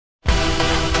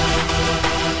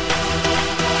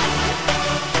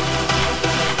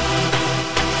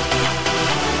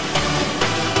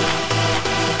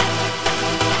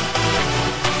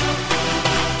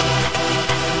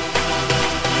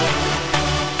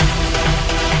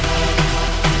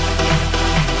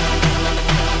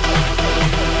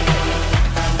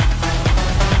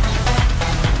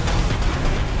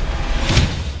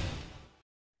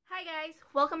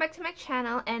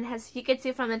channel, and as you can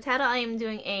see from the title, I am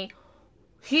doing a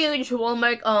huge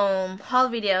Walmart haul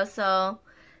video. So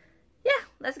yeah,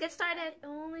 let's get started.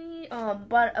 Only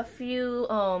bought a few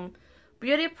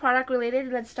beauty product related.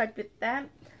 Let's start with that.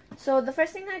 So the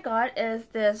first thing I got is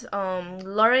this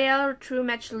L'Oreal True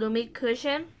Match Lumi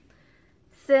cushion.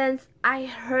 Since I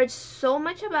heard so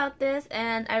much about this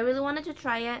and I really wanted to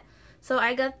try it, so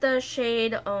I got the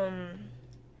shade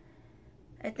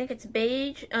I think it's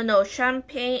beige. Oh no,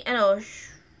 champagne.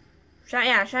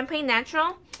 Champagne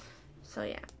natural. So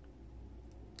yeah,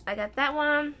 I got that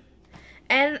one.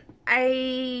 And I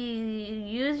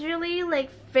usually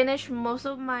like finish most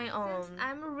of my Since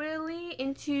I'm really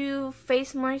into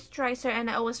face moisturizer and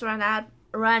I always run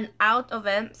out of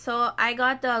it. So I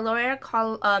got the L'Oreal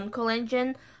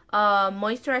Collagen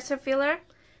moisturizer filler,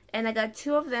 and I got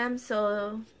 2 of them.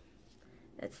 So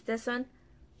it's this one.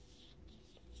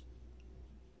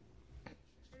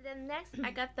 And then next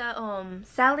I got the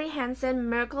Sally Hansen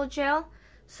Miracle Gel.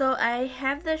 So I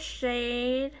have the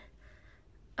shade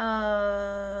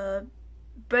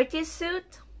Birthday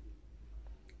Suit,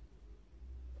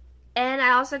 and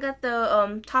I also got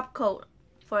the top coat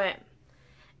for it.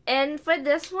 And for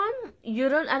this one,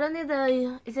 I don't need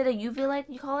the, is it a UV light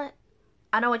you call it?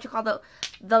 I don't know what you call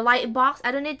the light box.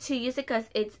 I don't need to use it because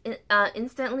it's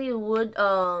instantly would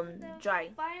dry.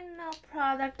 The final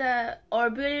product or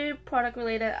beauty product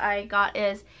related I got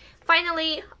is,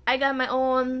 finally I got my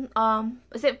own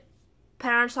is it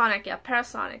Parasonic? Yeah,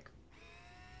 Parasonic.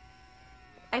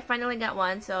 I finally got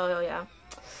one, so yeah.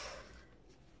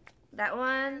 That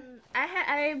one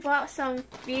I bought some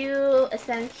few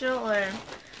essential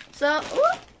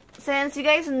since you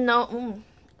guys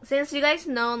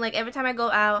know like every time I go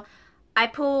out I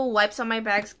put wipes on my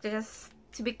bags just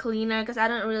to be cleaner, because I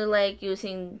don't really like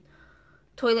using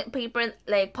toilet paper,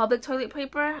 like public toilet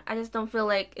paper. I just don't feel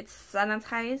like it's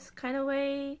sanitized kind of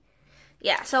way.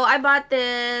 Yeah, so I bought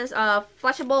this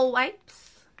flushable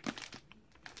wipes.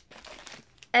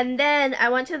 And then I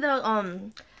went to the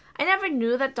I never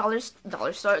knew that dollar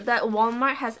store that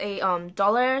Walmart has a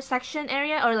dollar section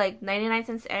area, or like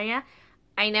 99-cent area.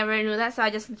 I never knew that, so I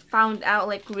just found out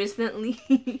like recently.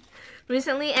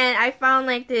 And I found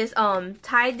like this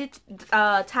Tide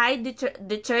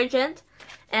detergent,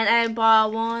 and I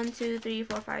bought 1, 2, 3,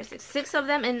 4, 5, 6 of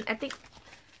them, and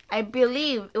I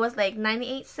believe it was like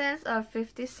 98 cents or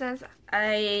 50 cents.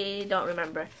 I don't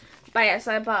remember, but yeah,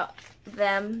 so I bought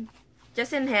them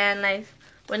just in hand, like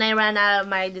when I ran out of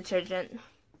my detergent.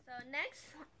 So next,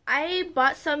 I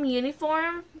bought some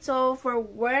uniform. So for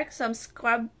work, some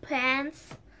scrub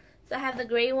pants. So I have the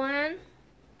gray one,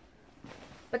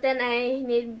 but then I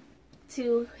need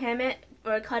to hem it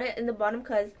or cut it in the bottom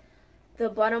because the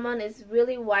bottom one is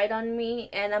really wide on me,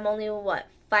 and I'm only what,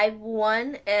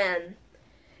 5'1", and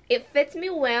it fits me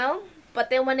well. But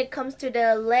then when it comes to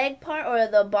the leg part or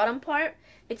the bottom part,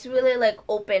 it's really like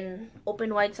open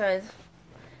wide, so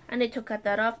I need to cut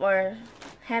that off or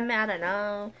hem it, I don't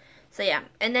know. So yeah,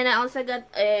 and then I also got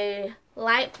a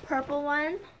light purple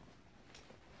one,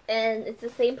 and it's the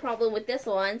same problem with this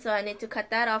one, so I need to cut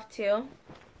that off too.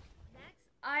 Next,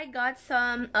 I got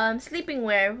some sleeping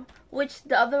wear, which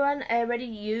the other one I already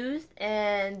used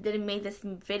and didn't make this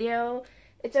video.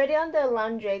 It's already on the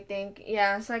laundry, I think.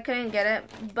 Yeah, so I couldn't get it,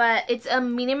 but it's a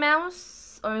Minnie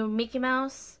Mouse or Mickey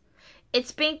Mouse.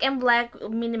 It's pink and black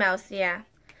Minnie Mouse, yeah.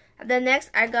 The next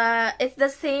I got, it's the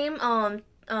same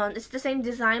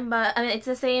design, but I mean it's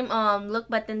the same look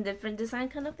but then different design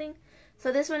kind of thing.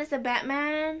 So this one is a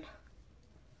Batman,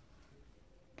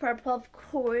 purple of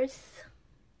course.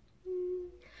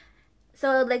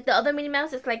 So like the other Minnie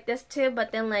Mouse is like this too,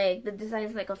 but then like the design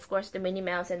is like of course the Minnie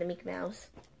Mouse and the Mickey Mouse.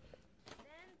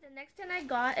 Then the next thing I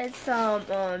got is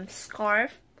some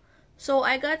scarf. So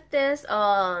I got this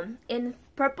in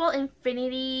purple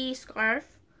infinity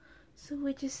scarf. So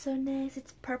which is so nice,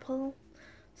 it's purple.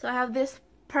 So I have this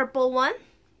purple one.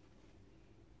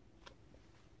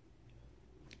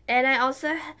 And I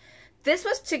also, this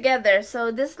was together.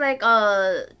 So this like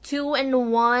a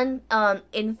 2-in-1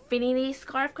 infinity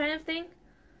scarf kind of thing.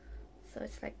 So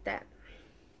it's like that.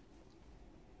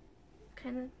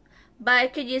 Kind of. But I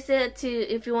could use it to,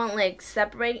 if you want like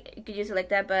separate, you could use it like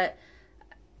that. But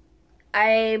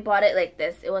I bought it like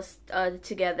this. It was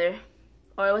together.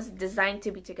 Or it was designed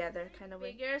to be together, kind of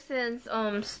way. Figure since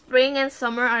spring and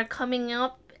summer are coming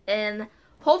up, and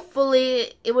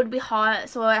hopefully it would be hot,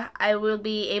 so I will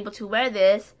be able to wear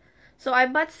this. So I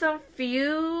bought some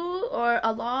few or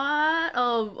a lot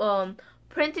of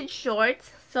printed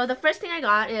shorts. So the first thing I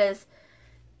got is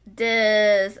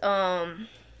this I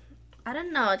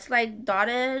don't know, it's like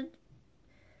dotted,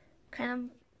 kind of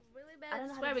really bad I don't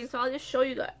know how to, so I'll just show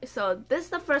you guys. So this is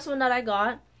the first one that I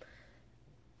got.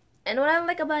 And what I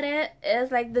like about it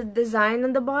is like the design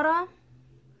on the bottom.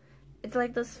 It's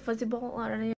like this fuzzy ball. I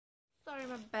don't know. Sorry,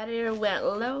 my battery went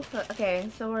low. Okay,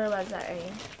 so where was I?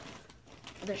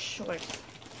 The shorts.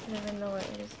 I don't even know where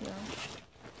it is now.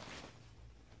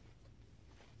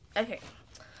 Okay.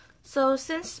 So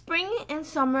since spring and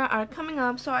summer are coming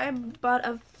up, so I bought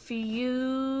a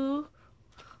few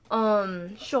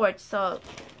shorts. So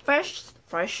first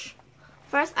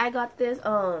I got this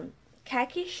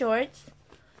khaki shorts,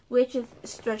 which is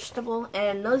stretchable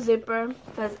and no zipper,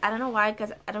 because I don't know why,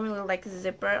 because I don't really like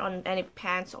zipper on any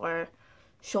pants or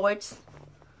shorts.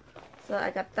 So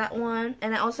I got that one,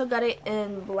 and I also got it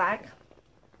in black.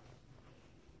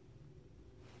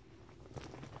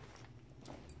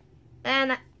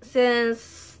 And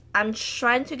since I'm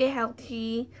trying to get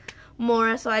healthy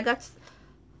more, so I got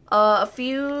a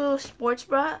few sports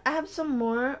bra. I have some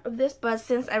more of this, but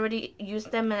since I already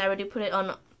used them and I already put it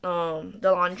on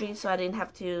the laundry, so I didn't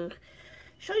have to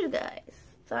show you guys.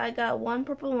 So I got one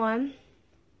purple one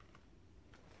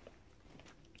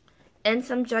and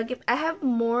some jogging. I have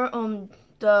more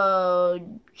the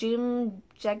gym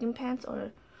jogging pants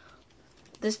or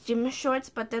this gym shorts,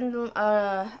 but then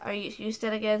I used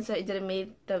it again, so it didn't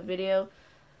make the video.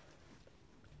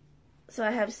 So I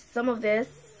have some of this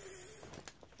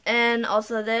and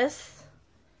also this.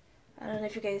 I don't know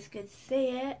if you guys could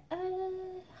see it.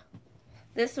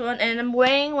 This one, and I'm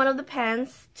wearing one of the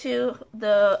pants to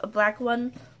the black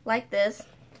one like this.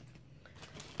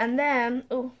 And then,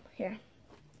 oh, here,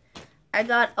 I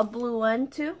got a blue one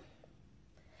too.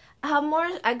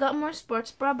 I got more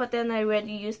sports bra, but then I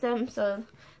already used them, so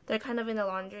they're kind of in the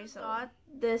laundry. So I got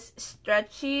this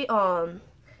stretchy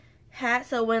hat,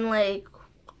 so when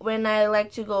I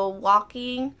like to go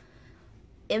walking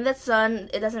in the sun,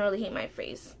 it doesn't really hit my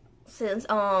face. Since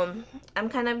I'm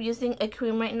kind of using a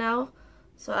cream right now,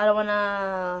 so I don't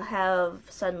wanna have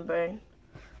sunburn.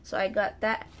 So I got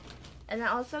that, and I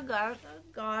also got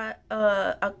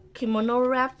a kimono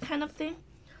wrap kind of thing.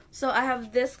 So I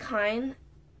have this kind.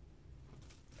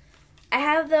 I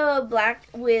have the black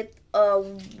with a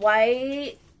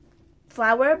white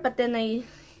flower, but then I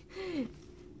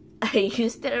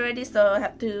used it already, so I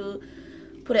have to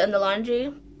put it on the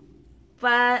laundry.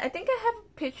 But I think I have a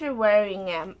picture wearing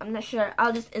it. I'm not sure.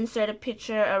 I'll just insert a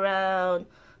picture around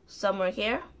somewhere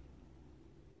here.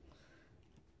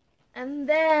 And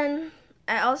then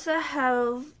I also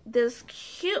have this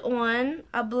cute one,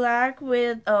 a black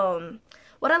with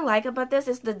what I like about this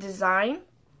is the design.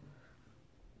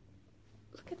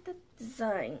 Look at the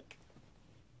design.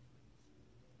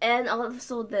 And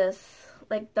also this,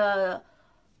 like the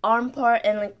arm part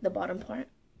and like the bottom part.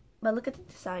 But look at the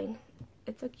design.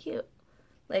 It's so cute.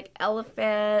 Like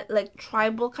elephant, like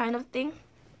tribal kind of thing.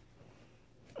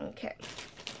 Okay.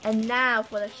 And now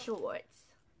for the shorts.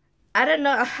 I don't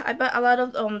know, I bought a lot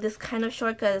of this kind of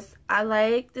short because I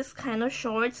like this kind of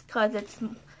shorts because it's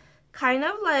kind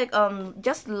of like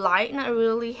just light, not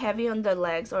really heavy on the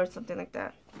legs or something like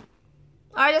that.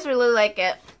 I just really like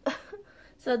it.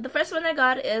 So the first one I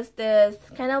got is this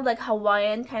kind of like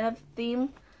Hawaiian kind of theme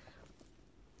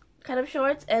kind of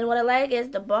shorts, and what I like is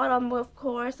the bottom, of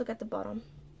course. Look at the bottom,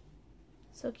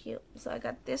 so cute. So I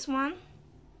got this one,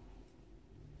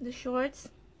 the shorts,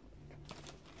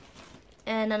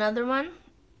 and another one,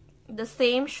 the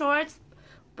same shorts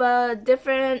but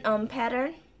different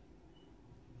pattern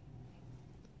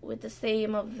with the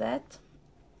same of that.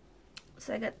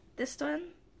 So I got this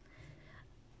one.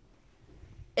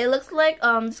 It looks like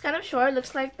this kind of short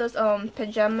looks like those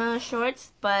pajama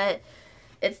shorts, but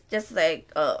it's just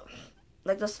like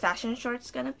those fashion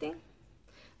shorts kind of thing.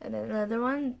 And then another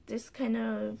one, this kind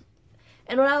of,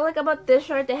 and what I like about this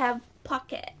short, they have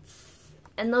pockets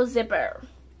and no zipper.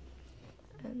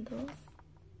 And those,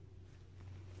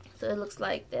 so it looks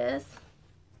like this.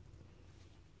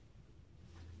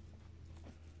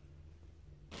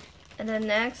 And then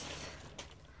next,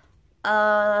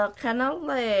 kind of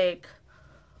like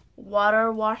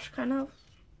water wash kind of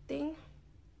thing.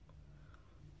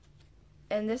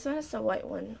 And this one is a white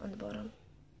one on the bottom.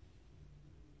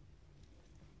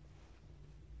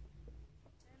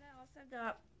 And I also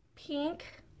got pink.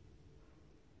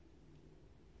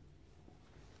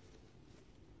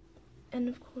 And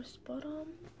of course bottom.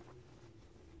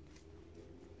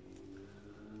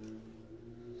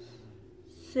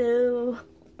 So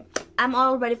I'm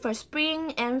all ready for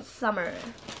spring and summer.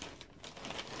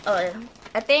 Oh yeah.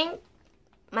 I think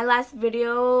my last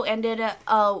video ended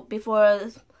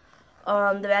before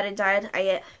the battery died.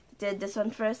 I did this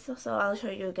one first, so I'll show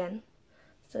you again.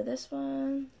 So this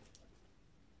one,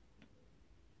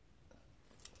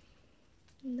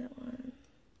 That one.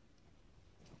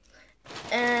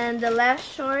 And the last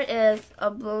short is a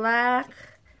black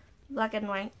and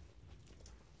white.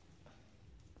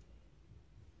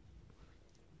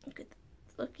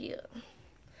 Look cute.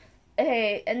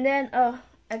 Hey, and then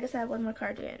I guess I have one more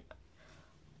cardigan.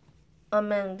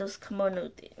 And those kimono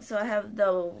things. So I have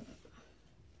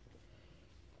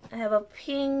a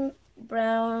pink,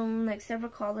 brown, like several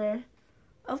color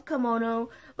of kimono.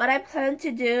 What I plan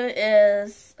to do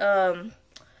is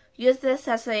use this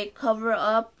as a cover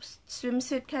up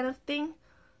swimsuit kind of thing,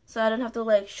 so I don't have to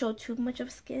like show too much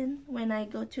of skin when I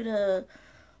go to the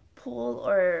pool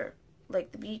or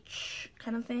like the beach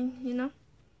kind of thing, you know.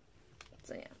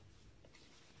 So yeah.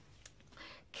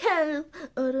 Cause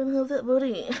I don't have that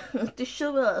booty to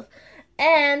show off.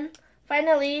 And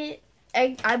finally,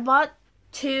 I bought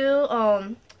two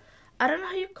I don't know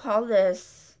how you call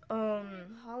this.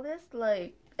 Call this,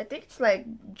 like, I think it's like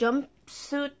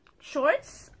jumpsuit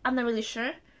shorts. I'm not really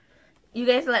sure. You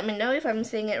guys let me know if I'm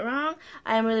saying it wrong.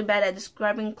 I am really bad at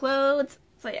describing clothes.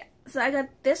 So yeah. So I got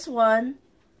this one,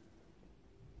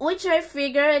 which I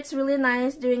figure it's really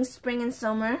nice during spring and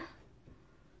summer,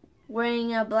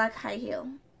 wearing a black high heel.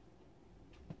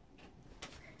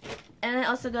 And I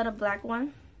also got a black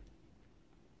one.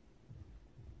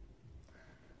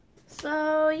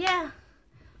 So yeah,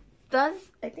 I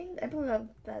believe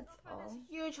that's all.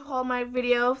 Huge haul my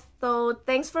video. So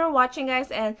thanks for watching, guys,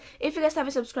 and if you guys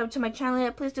haven't subscribed to my channel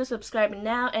yet, please do subscribe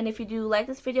now. And if you do like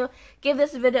this video, give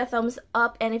this video a thumbs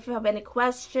up. And if you have any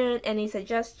question, any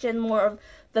suggestion, more of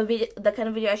the kind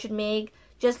of video I should make,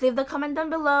 just leave the comment down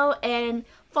below and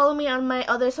follow me on my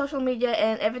other social media,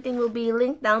 and everything will be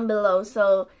linked down below.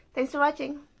 So thanks for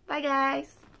watching. Bye,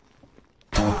 guys.